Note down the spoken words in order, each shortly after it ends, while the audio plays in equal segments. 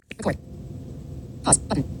Record. Pause.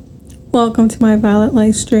 Button. Welcome to my Violet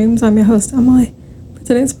Light Streams. I'm your host, Emily. For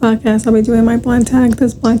today's podcast, I'll be doing my blind tag.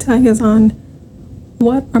 This blind tag is on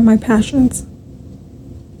what are my passions?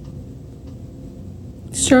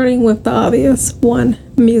 Starting with the obvious. 1,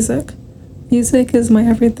 music. Music is my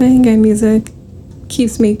everything, and music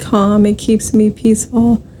keeps me calm, it keeps me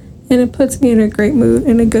peaceful, and it puts me in a great mood,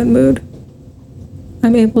 in a good mood.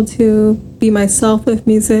 I'm able to be myself with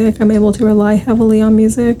music. I'm able to rely heavily on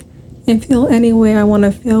music and feel any way I want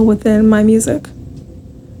to feel within my music.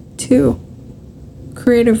 2,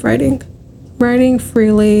 creative writing. Writing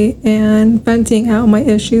freely and venting out my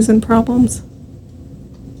issues and problems.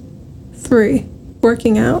 3,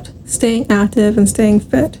 working out, staying active and staying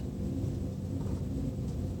fit.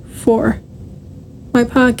 4, my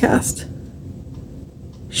podcast.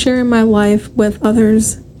 Sharing my life with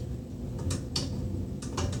others.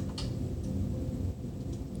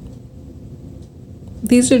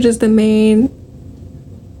 These are just the main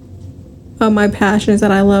of my passions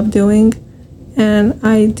that I love doing, and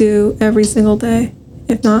I do every single day,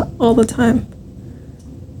 if not all the time.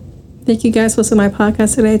 Thank you guys for listening to my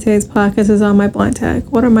podcast today. Today's podcast is on my blind tag.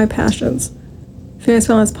 What are my passions? If you guys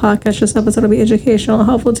found this podcast, this episode will be educational and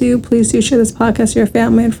helpful to you. Please do share this podcast to your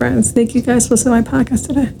family and friends. Thank you guys for listening to my podcast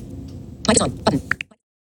today. Mic is on. Button.